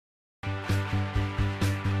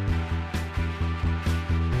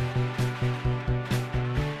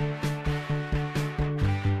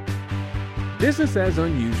Business as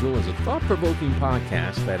Unusual is a thought-provoking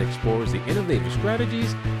podcast that explores the innovative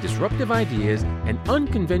strategies, disruptive ideas, and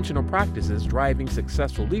unconventional practices driving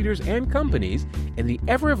successful leaders and companies in the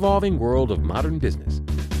ever-evolving world of modern business.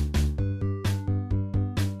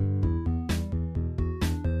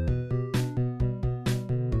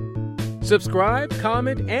 Subscribe,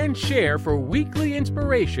 comment, and share for weekly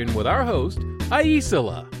inspiration with our host,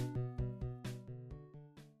 Aisala.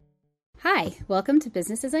 Hi, welcome to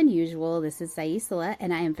Business as Unusual. This is Aisala,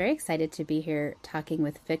 and I am very excited to be here talking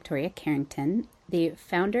with Victoria Carrington, the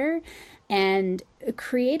founder and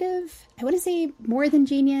creative, I want to say more than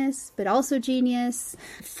genius, but also genius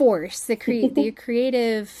force, the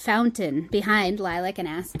creative fountain behind Lilac and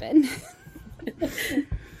Aspen.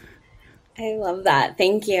 I love that.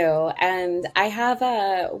 Thank you. And I have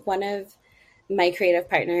one of my creative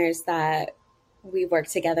partners that we work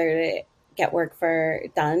together to get work for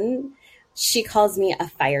done. She calls me a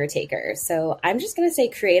fire taker. So I'm just going to say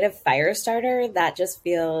creative fire starter. That just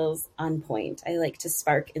feels on point. I like to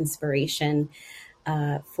spark inspiration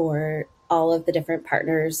for all of the different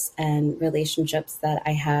partners and relationships that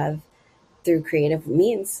I have through creative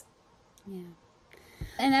means. Yeah.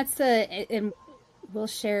 And and we'll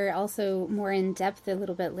share also more in depth a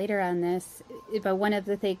little bit later on this. But one of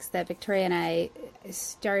the things that Victoria and I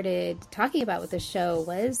started talking about with the show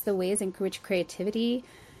was the ways in which creativity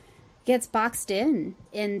gets boxed in.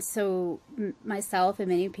 And so myself and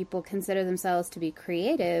many people consider themselves to be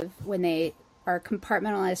creative when they are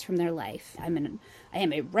compartmentalized from their life. I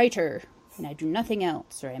am a writer and I do nothing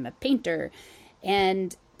else, or I'm a painter.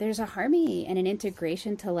 And there's a harmony and an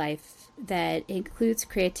integration to life that includes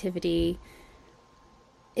creativity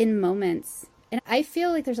in moments. And I feel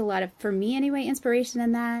like there's a lot of, for me anyway, inspiration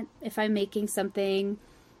in that. If I'm making something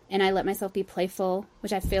and I let myself be playful,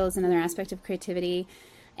 which I feel is another aspect of creativity,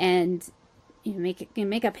 and you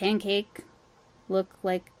make a pancake look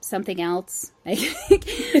like something else,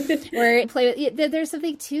 or play with, there's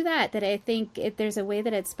something to that I think there's a way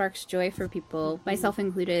that it sparks joy for people, myself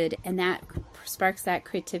included, and that sparks that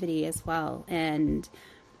creativity as well. And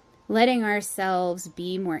letting ourselves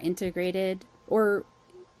be more integrated, or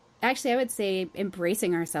actually I would say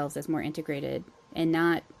embracing ourselves as more integrated, and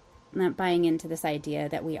not buying into this idea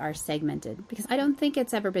that we are segmented, because I don't think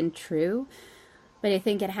it's ever been true. But I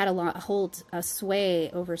think it had a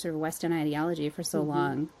sway over sort of Western ideology for so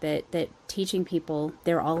long that teaching people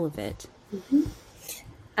they're all of it. Mm-hmm.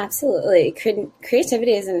 Absolutely.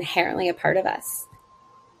 Creativity is inherently a part of us,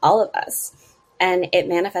 all of us, and it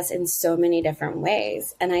manifests in so many different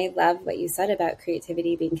ways. And I love what you said about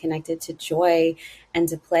creativity being connected to joy and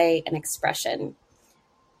to play and expression.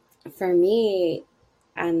 For me,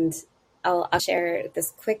 and I'll share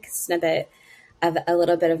this quick snippet of a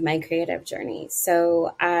little bit of my creative journey.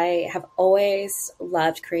 So I have always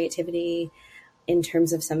loved creativity in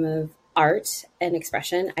terms of some of art and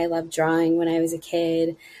expression. I loved drawing when I was a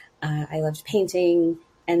kid. I loved painting.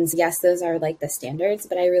 And yes, those are like the standards,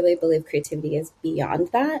 but I really believe creativity is beyond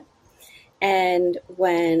that. And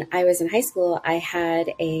when I was in high school, I had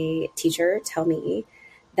a teacher tell me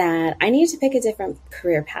that I needed to pick a different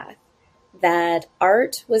career path, that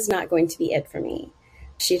art was not going to be it for me.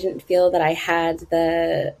 She didn't feel that I had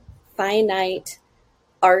the finite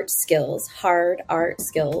art skills, hard art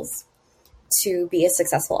skills, to be a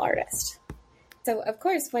successful artist. So, of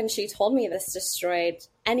course, when she told me this, destroyed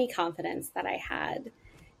any confidence that I had.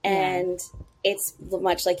 And it's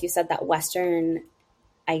much like you said, that Western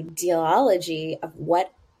ideology of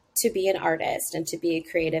what to be an artist and to be a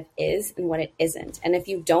creative is and what it isn't. And if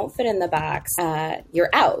you don't fit in the box,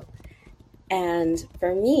 you're out. And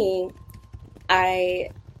for me,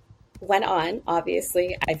 I went on,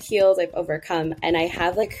 obviously, I've healed, I've overcome, and I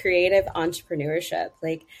have like creative entrepreneurship.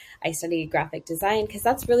 Like I studied graphic design because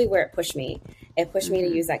that's really where it pushed me. It pushed me to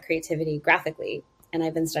use that creativity graphically. And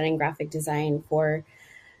I've been studying graphic design for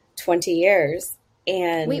 20 years.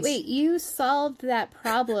 And wait, you solved that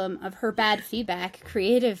problem of her bad feedback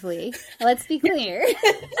creatively. Let's be clear.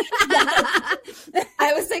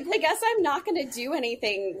 I was like, I guess I'm not going to do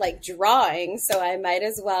anything like drawing, so I might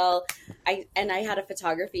as well. I had a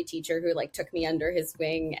photography teacher who like took me under his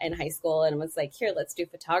wing in high school and was like, here, let's do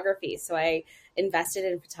photography. So I invested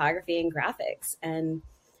in photography and graphics, and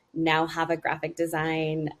now have a graphic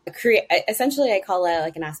design. Essentially, I call it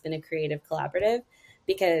like an Aspen a creative collaborative,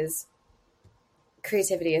 because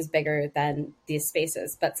creativity is bigger than these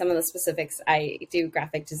spaces. But some of the specifics, I do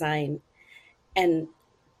graphic design. And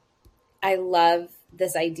I love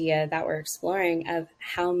this idea that we're exploring of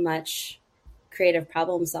how much creative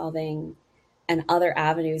problem solving and other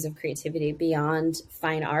avenues of creativity beyond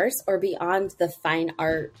fine arts or beyond the fine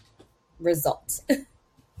art result.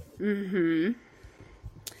 Mm-hmm.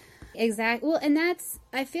 Exactly. Well, and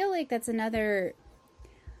I feel like that's another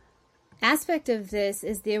aspect of this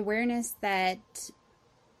is the awareness that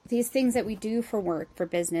these things that we do for work, for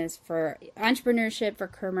business, for entrepreneurship, for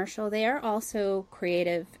commercial, they are also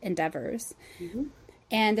creative endeavors. Mm-hmm.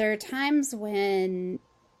 And there are times when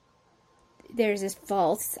there's this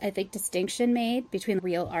false, I think, distinction made between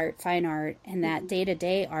real art, fine art, and that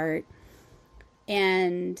day-to-day art,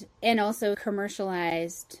 and also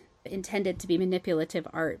commercialized, intended to be manipulative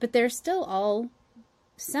art. But there's still all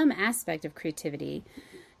some aspect of creativity.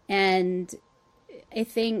 And I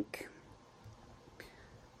think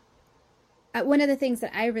one of the things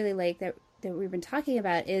that I really like that we've been talking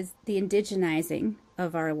about is the indigenizing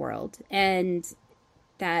of our world, and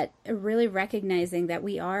that really recognizing that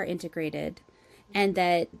we are integrated, and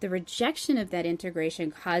that the rejection of that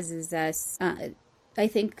integration causes us, I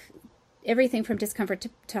think, everything from discomfort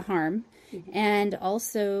to harm. Mm-hmm. And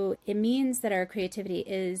also it means that our creativity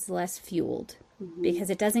is less fueled, mm-hmm.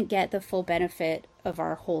 because it doesn't get the full benefit of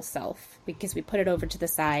our whole self, because we put it over to the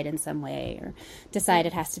side in some way or decide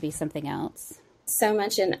it has to be something else. So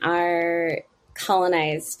much in our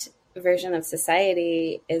colonized version of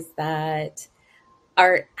society is that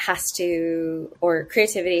art has to, or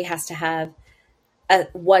creativity has to have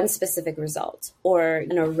one specific result or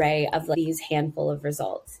an array of these handful of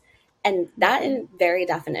results. And that in very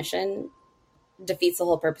definition defeats the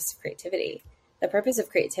whole purpose of creativity. The purpose of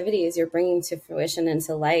creativity is you're bringing to fruition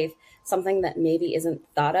into life something that maybe isn't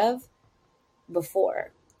thought of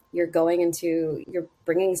before. You're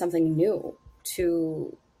bringing something new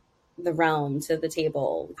to the realm, to the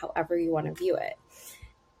table, however you want to view it.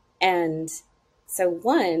 And so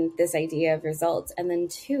one, this idea of results, and then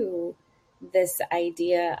two, this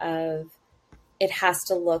idea of it has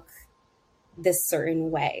to look this certain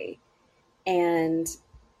way. And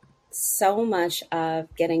so much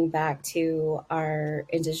of getting back to our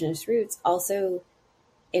indigenous roots also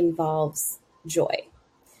involves joy.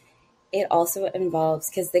 It also involves,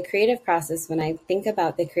 because the creative process, when I think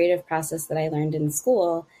about the creative process that I learned in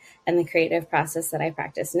school and the creative process that I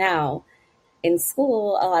practice now, in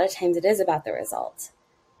school, a lot of times it is about the result.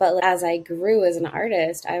 But as I grew as an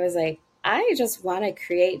artist, I was like, I just want to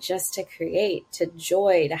create just to create, to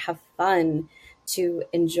joy, to have fun, to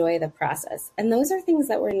enjoy the process. And those are things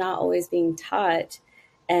that we're not always being taught,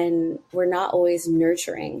 and we're not always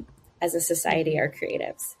nurturing as a society, our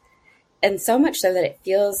creatives. And so much so that it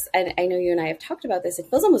feels, and I know you and I have talked about this, it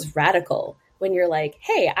feels almost radical when you're like,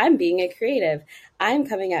 hey, I'm being a creative. I'm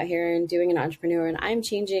coming out here and doing an entrepreneur, and I'm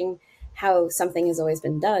changing how something has always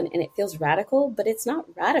been done. And it feels radical, but it's not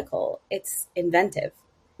radical. It's inventive.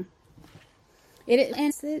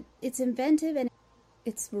 It's inventive, and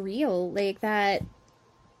it's real, like that.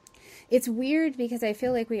 It's weird because I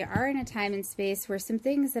feel like we are in a time and space where some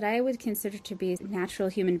things that I would consider to be natural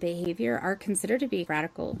human behavior are considered to be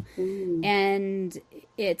radical. Mm. And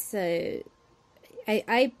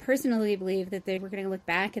I personally believe that we're going to look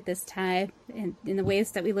back at this time and in the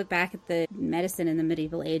ways that we look back at the medicine in the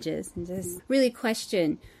medieval ages, and just really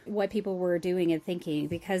question what people were doing and thinking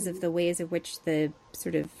because of the ways in which the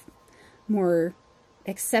sort of more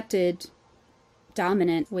accepted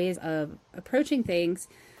dominant ways of approaching things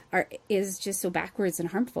is just so backwards and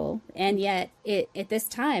harmful. And yet at this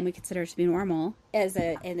time we consider it to be normal and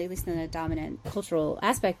at least in a dominant cultural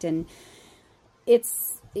aspect. And it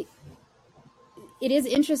is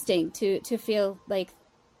interesting to feel like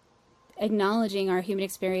acknowledging our human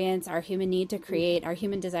experience, our human need to create, our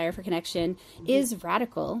human desire for connection is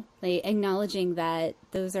radical. Like acknowledging that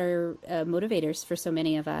those are motivators for so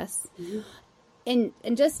many of us. Mm-hmm. And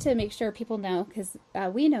just to make sure people know, because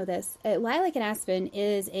we know this, Lilac and Aspen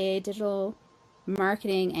is a digital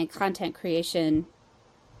marketing and content creation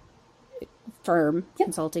firm,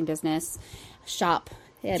 consulting business, shop,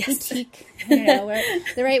 boutique, I don't know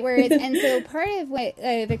the right words. And so part of what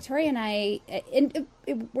Victoria and I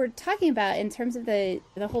we're talking about in terms of the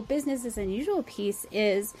whole business as unusual piece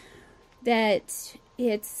is that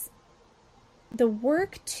it's the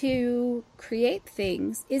work to create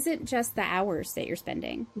things isn't just the hours that you're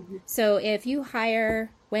spending. Mm-hmm. So if you hire,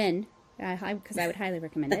 because I would highly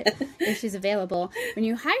recommend it, if she's available, when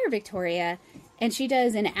you hire Victoria and she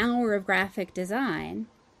does an hour of graphic design,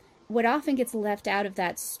 what often gets left out of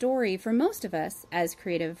that story for most of us as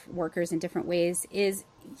creative workers in different ways is,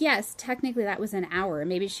 yes, technically that was an hour.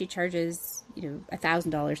 Maybe she charges,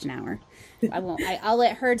 $1,000 an hour. I'll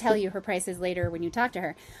let her tell you her prices later when you talk to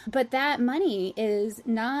her. But that money is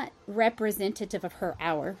not representative of her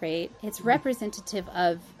hour, right? It's representative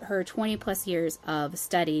of her 20 plus years of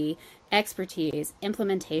study, expertise,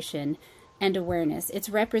 implementation, and awareness. It's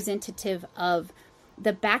representative of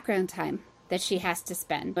the background time that she has to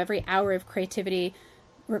spend. Every hour of creativity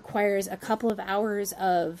requires a couple of hours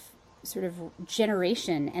of sort of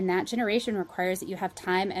generation, and that generation requires that you have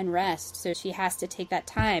time and rest. So she has to take that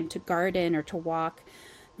time to garden or to walk.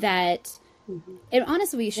 That, and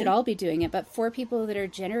honestly, we should all be doing it, but for people that are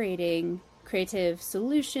generating creative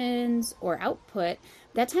solutions or output,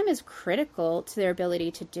 that time is critical to their ability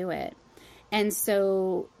to do it. And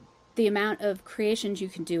so the amount of creations you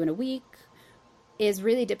can do in a week is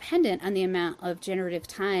really dependent on the amount of generative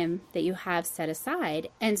time that you have set aside.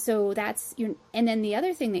 And so that's your, and then the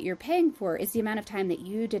other thing that you're paying for is the amount of time that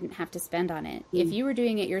you didn't have to spend on it. If you were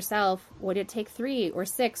doing it yourself, would it take 3 or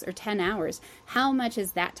 6 or 10 hours? How much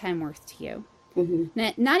is that time worth to you?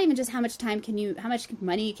 Not even just how much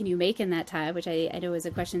money can you make in that time, which I know is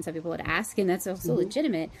a question some people would ask, and that's also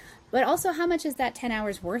legitimate, but also how much is that 10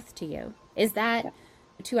 hours worth to you? Is that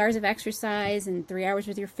 2 hours of exercise and 3 hours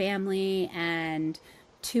with your family and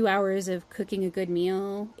 2 hours of cooking a good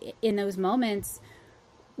meal? In those moments,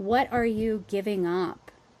 what are you giving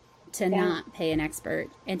up to not pay an expert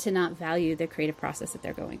and to not value the creative process that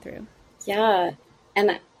they're going through? Yeah.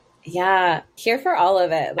 And here for all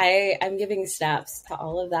of it. I'm giving snaps to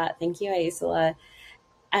all of that. Thank you, Aisula.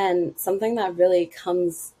 And something that really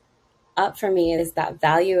comes up for me is that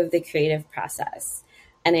value of the creative process.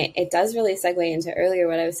 And it does really segue into earlier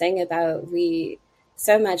what I was saying about we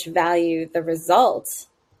so much value the results,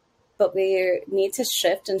 but we need to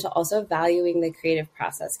shift into also valuing the creative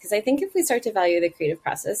process. Because I think if we start to value the creative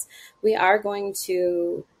process, we are going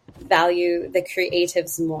to value the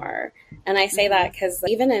creatives more. And I say that because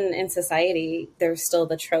even in society, there's still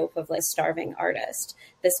the trope of like starving artist,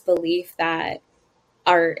 this belief that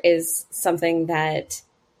art is something that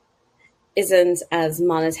isn't as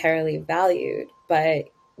monetarily valued, but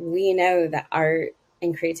we know that art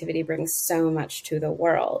and creativity brings so much to the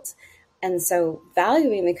world. And so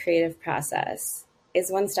valuing the creative process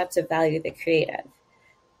is one step to value the creative.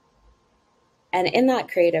 And in that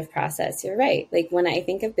creative process, you're right. Like when I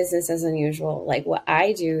think of business as unusual, like what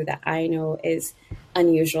I do that I know is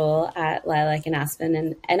unusual at Lilac and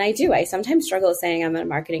Aspen. And I sometimes struggle saying I'm a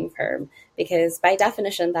marketing firm because by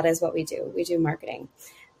definition, that is what we do. We do marketing.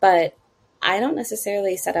 But I don't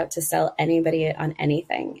necessarily set out to sell anybody on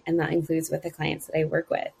anything. And that includes with the clients that I work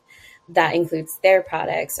with. That includes their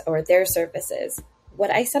products or their services.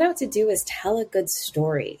 What I set out to do is tell a good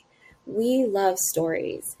story. We love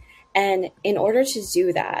stories. And in order to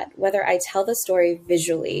do that, whether I tell the story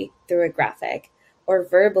visually through a graphic or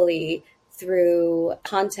verbally through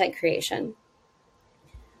content creation,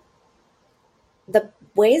 the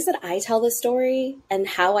ways that I tell the story and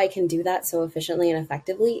how I can do that so efficiently and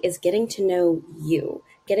effectively is getting to know you,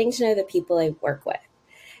 getting to know the people I work with.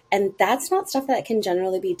 And that's not stuff that can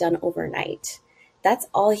generally be done overnight. That's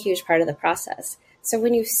all a huge part of the process. So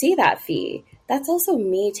when you see that fee, that's also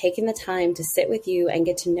me taking the time to sit with you and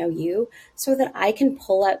get to know you so that I can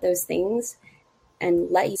pull out those things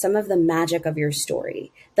and let you some of the magic of your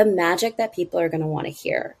story, the magic that people are going to want to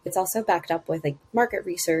hear. It's also backed up with like market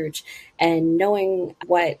research and knowing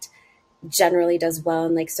what generally does well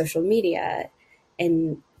in like social media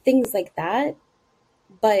and things like that.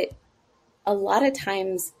 But a lot of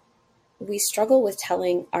times we struggle with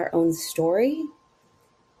telling our own story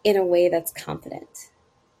in a way that's confident.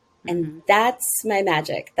 And that's my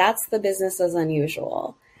magic. That's the business as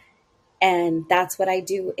unusual. And that's what I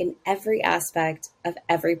do in every aspect of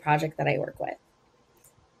every project that I work with.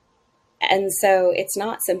 And so it's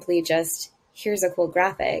not simply just, here's a cool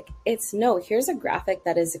graphic. It's no, here's a graphic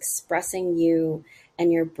that is expressing you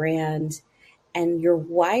and your brand and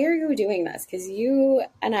why are you doing this? Because you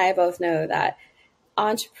and I both know that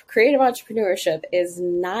creative entrepreneurship is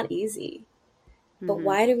not easy. But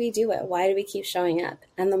why do we do it? Why do we keep showing up?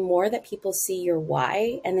 And the more that people see your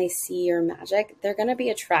why and they see your magic, they're going to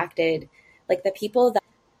be attracted. Like the people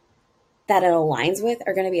that it aligns with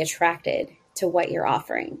are going to be attracted to what you're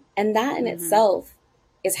offering. And that in itself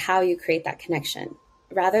is how you create that connection.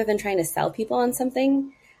 Rather than trying to sell people on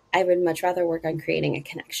something, I would much rather work on creating a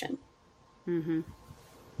connection.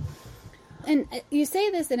 And you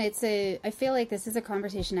say this, and I feel like this is a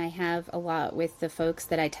conversation I have a lot with the folks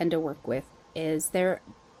that I tend to work with. Is they're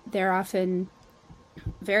often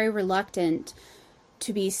very reluctant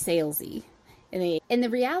to be salesy. And the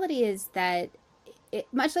reality is that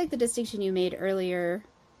much like the distinction you made earlier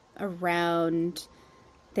around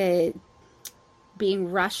the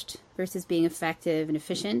being rushed versus being effective and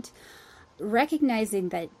efficient, recognizing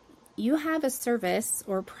that you have a service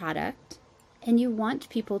or product and you want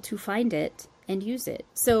people to find it and use it.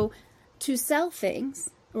 So to sell things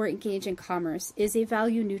or engage in commerce is a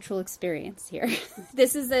value neutral experience here.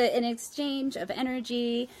 This is an exchange of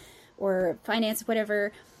energy or finance,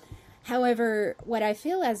 whatever. However, what I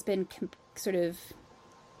feel has been sort of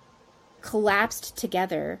collapsed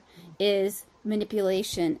together is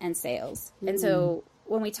manipulation and sales. And so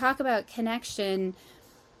when we talk about connection,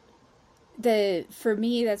 for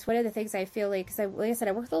me, that's one of the things I feel like, because like I said,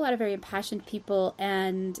 I work with a lot of very impassioned people,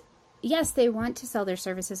 and yes, they want to sell their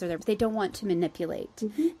services, but they don't want to manipulate.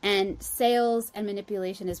 And sales and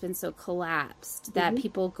manipulation has been so collapsed that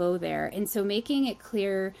people go there. And so making it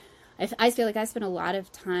clear, I feel like I spent a lot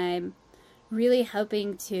of time really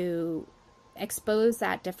helping to expose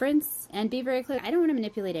that difference and be very clear. I don't want to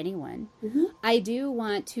manipulate anyone. I do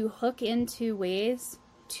want to hook into ways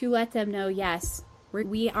to let them know, yes,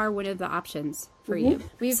 we are one of the options for you.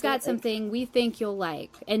 We've got something we think you'll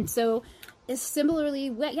like. And so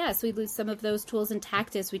similarly, yes, we lose some of those tools and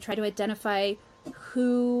tactics. We try to identify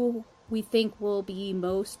who we think will be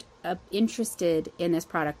most interested in this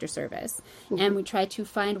product or service. And we try to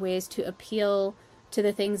find ways to appeal to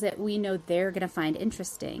the things that we know they're going to find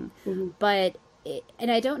interesting. But, and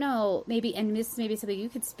I don't know, maybe, and this may be something you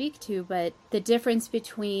could speak to, but the difference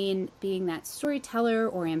between being that storyteller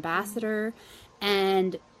or ambassador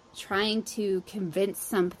and trying to convince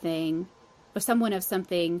something or someone of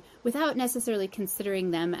something without necessarily considering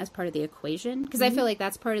them as part of the equation. Because I feel like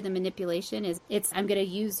that's part of the manipulation is I'm going to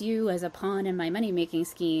use you as a pawn in my money-making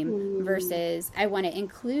scheme versus I want to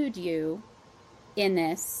include you in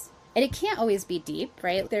this. And it can't always be deep,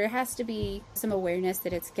 right? There has to be some awareness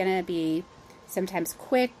that it's going to be sometimes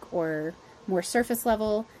quick or more surface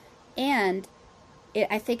level. And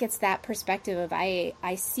I think it's that perspective of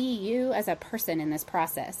I see you as a person in this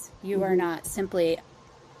process. You are not simply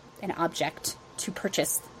an object to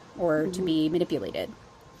purchase or to be manipulated.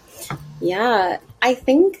 Yeah, I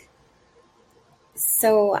think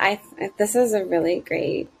so. This is a really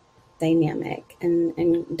great dynamic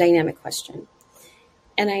and dynamic question.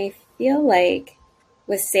 And I feel like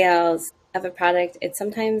with sales of a product, it's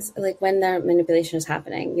sometimes like when the manipulation is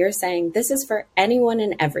happening, you're saying this is for anyone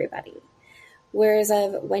and everybody. Whereas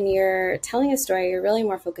when you're telling a story, you're really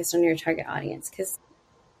more focused on your target audience. Because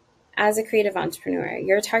as a creative entrepreneur,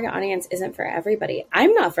 your target audience isn't for everybody.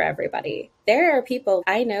 I'm not for everybody. There are people,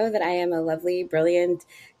 I know that I am a lovely, brilliant,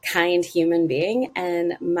 kind human being,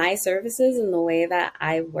 and my services and the way that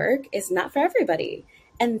I work is not for everybody.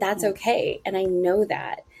 And that's okay. And I know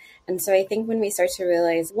that. And so I think when we start to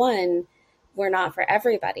realize, one, we're not for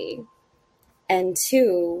everybody. And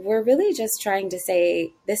two, we're really just trying to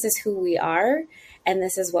say, this is who we are and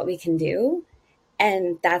this is what we can do.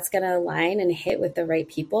 And that's going to align and hit with the right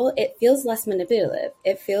people. It feels less manipulative.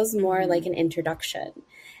 It feels more like an introduction.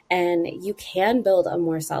 And you can build a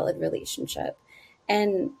more solid relationship.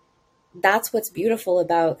 And that's what's beautiful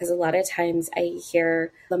about, because a lot of times I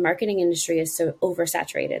hear the marketing industry is so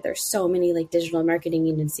oversaturated. There's so many like digital marketing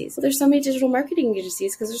agencies. There's so many digital marketing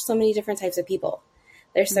agencies because there's so many different types of people.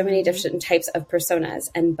 There's so many different types of personas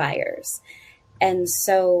and buyers. And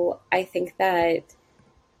so I think that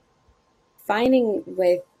finding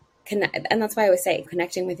and that's why I always say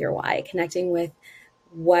connecting with your why, connecting with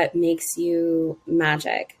what makes you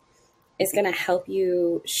magic is going to help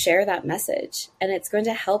you share that message. And it's going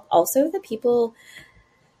to help also the people.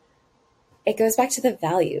 It goes back to the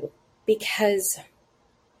value, because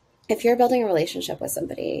if you're building a relationship with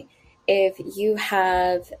somebody, if you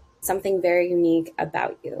have something very unique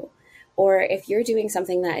about you, or if you're doing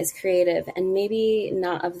something that is creative and maybe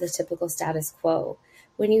not of the typical status quo,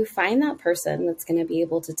 when you find that person that's going to be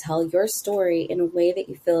able to tell your story in a way that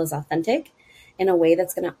you feel is authentic, in a way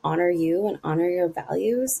that's going to honor you and honor your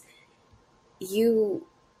values, you,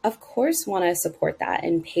 of course, want to support that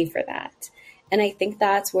and pay for that. And I think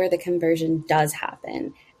that's where the conversion does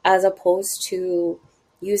happen, as opposed to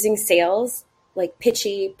using sales, like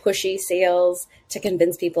pitchy, pushy sales, to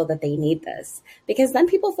convince people that they need this. Because then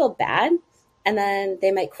people feel bad, and then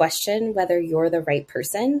they might question whether you're the right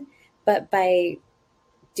person. But by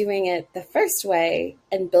doing it the first way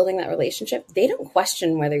and building that relationship, they don't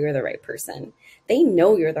question whether you're the right person. They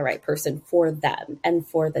know you're the right person for them and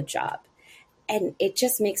for the job. And it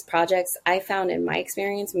just makes projects, I found in my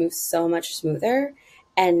experience, move so much smoother.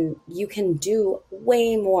 And you can do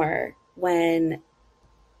way more when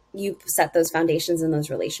you set those foundations and those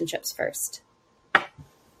relationships first.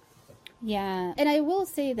 Yeah. And I will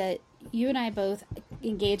say that you and I both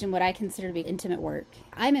engage in what I consider to be intimate work.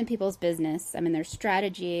 I'm in people's business. I'm in their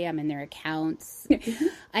strategy. I'm in their accounts.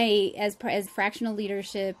 As fractional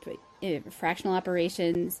leadership, fractional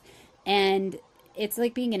operations, and it's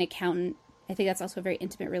like being an accountant. I think that's also a very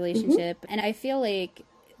intimate relationship. And I feel like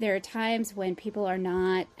there are times when people are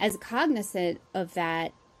not as cognizant of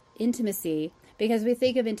that intimacy, because we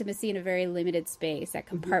think of intimacy in a very limited space, that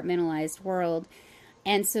compartmentalized world.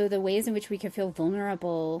 And so the ways in which we can feel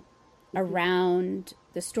vulnerable around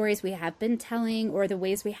the stories we have been telling, or the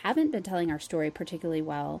ways we haven't been telling our story particularly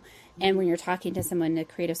well. And when you're talking to someone, a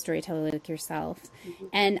creative storyteller like yourself.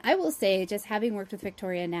 And I will say, just having worked with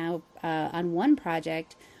Victoria now on one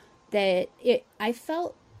project, that I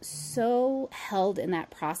felt so held in that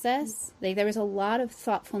process. Like there was a lot of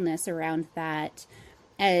thoughtfulness around that,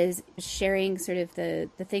 as sharing sort of the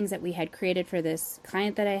things that we had created for this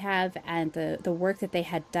client that I have, and the work that they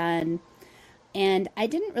had done. And I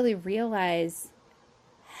didn't really realize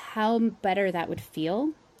how better that would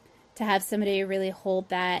feel to have somebody really hold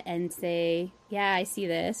that and say, yeah, I see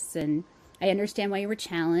this, and I understand why you were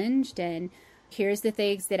challenged, and here's the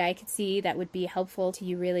things that I could see that would be helpful to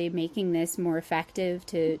you really making this more effective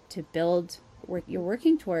to build what you're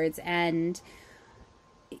working towards. And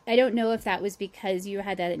I don't know if that was because you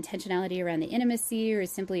had that intentionality around the intimacy, or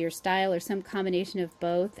simply your style, or some combination of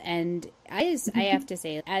both. And I have to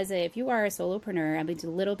say, if you are a solopreneur, I mean, it's a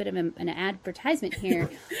little bit of an advertisement here,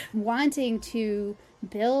 wanting to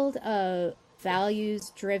build a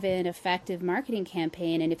values-driven, effective marketing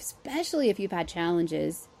campaign, and especially if you've had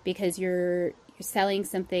challenges because you're selling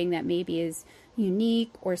something that maybe is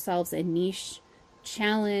unique or solves a niche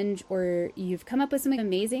challenge, or you've come up with something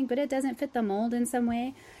amazing but it doesn't fit the mold in some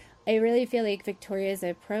way. I really feel like Victoria's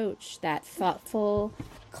approach, that thoughtful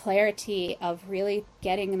clarity of really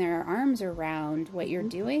getting their arms around what you're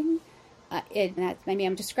doing,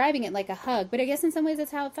 I'm describing it like a hug, but I guess in some ways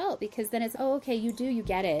that's how it felt, because then it's, oh, okay, you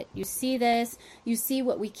get it. You see this, you see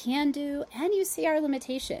what we can do, and you see our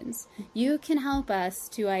limitations. You can help us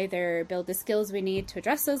to either build the skills we need to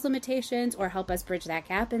address those limitations, or help us bridge that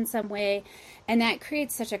gap in some way. And that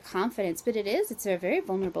creates such a confidence, but it's a very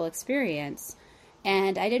vulnerable experience.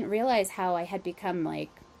 And I didn't realize how I had become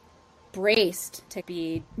braced to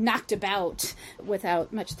be knocked about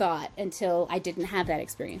without much thought until I didn't have that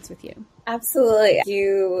experience with you. Absolutely.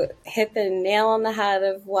 You hit the nail on the head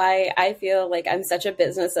of why I feel like I'm such a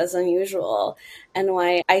business as unusual, and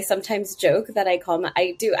why I sometimes joke that I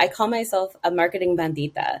call myself a marketing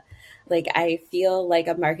bandita. Like, I feel like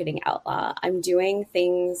a marketing outlaw. I'm doing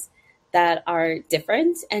things that are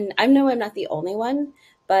different, and I know I'm not the only one,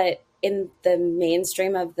 but in the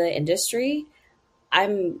mainstream of the industry,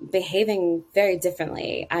 I'm behaving very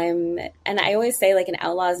differently. And I always say, an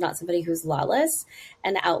outlaw is not somebody who's lawless.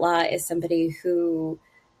 An outlaw is somebody who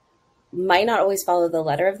might not always follow the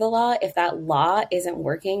letter of the law if that law isn't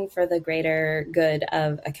working for the greater good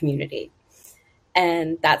of a community.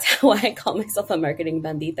 And that's how I call myself a marketing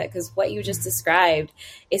bandita, because what you just described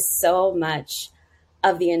is so much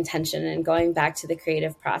of the intention. And going back to the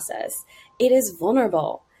creative process, it is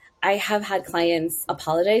vulnerable. I have had clients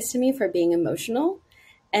apologize to me for being emotional.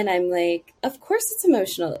 And I'm like, of course it's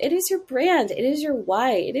emotional. It is your brand. It is your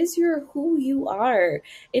why. It is who you are.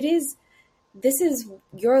 This is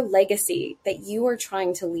your legacy that you are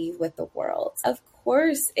trying to leave with the world. Of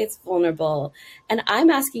course it's vulnerable. And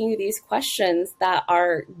I'm asking you these questions that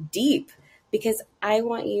are deep, because I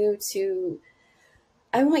want you to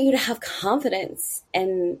have confidence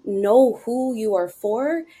and know who you are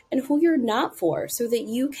for and who you're not for, so that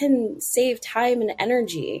you can save time and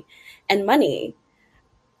energy and money.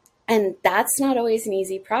 And that's not always an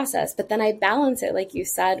easy process. But then I balance it, like you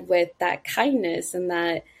said, with that kindness and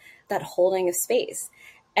that holding of space.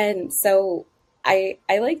 And so I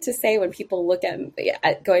like to say, when people look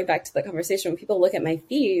at, going back to the conversation, when people look at my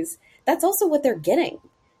fees, that's also what they're getting.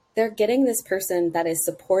 They're getting this person that is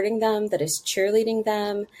supporting them, that is cheerleading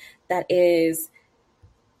them, that is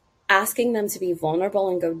asking them to be vulnerable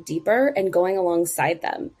and go deeper, and going alongside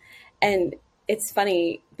them. And it's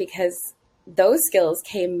funny, because those skills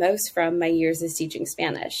came most from my years as teaching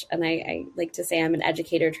Spanish. And I like to say I'm an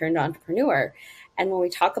educator turned entrepreneur. And when we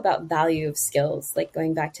talk about value of skills, like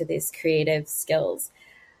going back to these creative skills,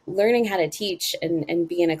 learning how to teach and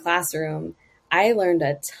be in a classroom, I learned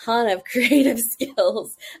a ton of creative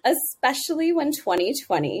skills, especially when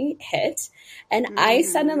 2020 hit. And I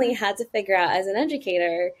suddenly had to figure out, as an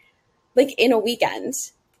educator, in a weekend,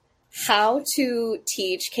 how to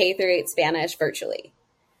teach K-8 Spanish virtually.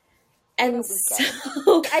 And so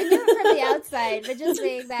I knew it from the outside, but just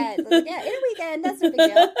saying that, in a weekend, that's no big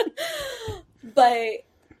deal. But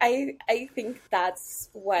I think that's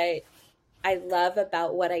what I love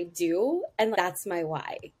about what I do. And that's my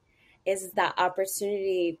why, is that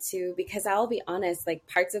opportunity to, because I'll be honest,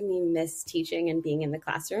 parts of me miss teaching and being in the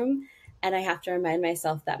classroom. And I have to remind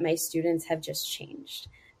myself that my students have just changed,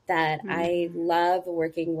 that I love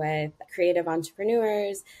working with creative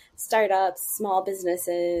entrepreneurs, startups, small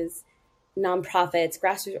businesses, nonprofits,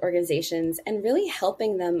 grassroots organizations, and really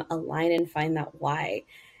helping them align and find that why.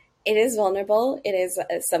 It is vulnerable. It is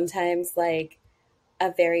sometimes like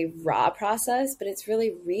a very raw process, but it's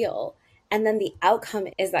really real. And then the outcome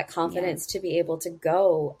is that confidence to be able to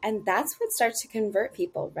go. And that's what starts to convert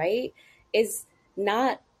people, right? Is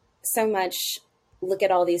not so much look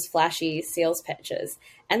at all these flashy sales pitches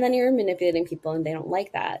and then you're manipulating people and they don't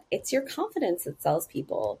like that. It's your confidence that sells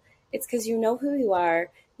people. It's because you know who you are,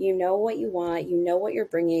 you know what you want, you know what you're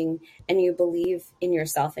bringing, and you believe in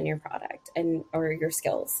yourself and your product and or your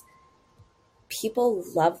skills. People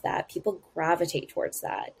love that. People gravitate towards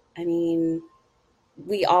that. I mean,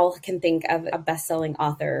 we all can think of a best-selling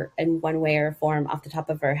author in one way or form off the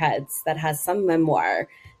top of our heads that has some memoir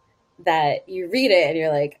that you read it and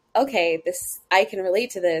you're like, okay, I can relate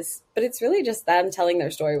to this, but it's really just them telling their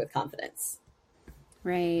story with confidence.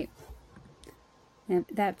 Right. And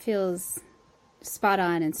that feels spot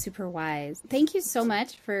on and super wise. Thank you so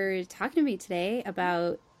much for talking to me today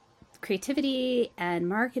about creativity and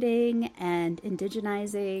marketing and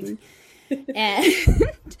indigenizing. And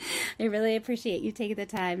I really appreciate you taking the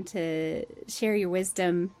time to share your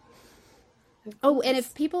wisdom. Oh, and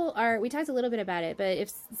if people we talked a little bit about it, but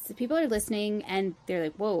if people are listening and they're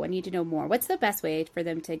like, whoa, I need to know more, what's the best way for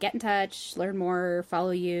them to get in touch, learn more,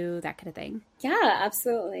 follow you, that kind of thing? Yeah,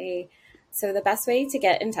 absolutely. So the best way to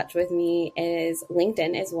get in touch with me is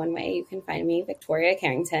LinkedIn is one way. You can find me, Victoria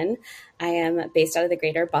Carrington. I am based out of the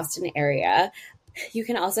greater Boston area. You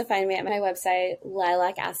can also find me at my website,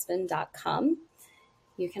 lilacaspen.com.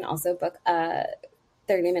 You can also book a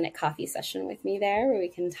 30-minute coffee session with me there where we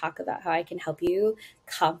can talk about how I can help you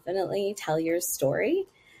confidently tell your story.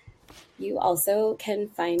 You also can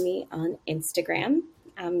find me on Instagram.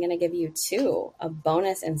 I'm going to give you a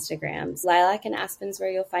bonus Instagrams. Lilac and Aspen's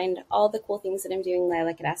where you'll find all the cool things that I'm doing,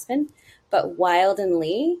 Lilac and Aspen. But Wild and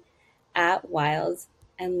Lee, at Wild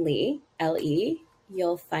and Lee, L-E,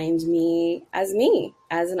 you'll find me, as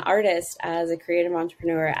an artist, as a creative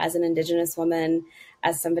entrepreneur, as an Indigenous woman,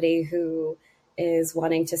 as somebody who is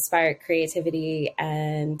wanting to spark creativity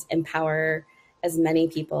and empower as many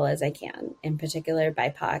people as I can, in particular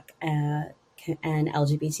BIPOC and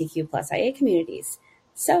LGBTQ plus IA communities.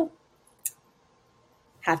 So,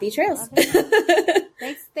 happy trails.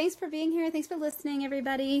 Thanks for being here. Thanks for listening,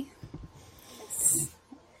 everybody. Yes.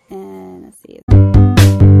 And let's see.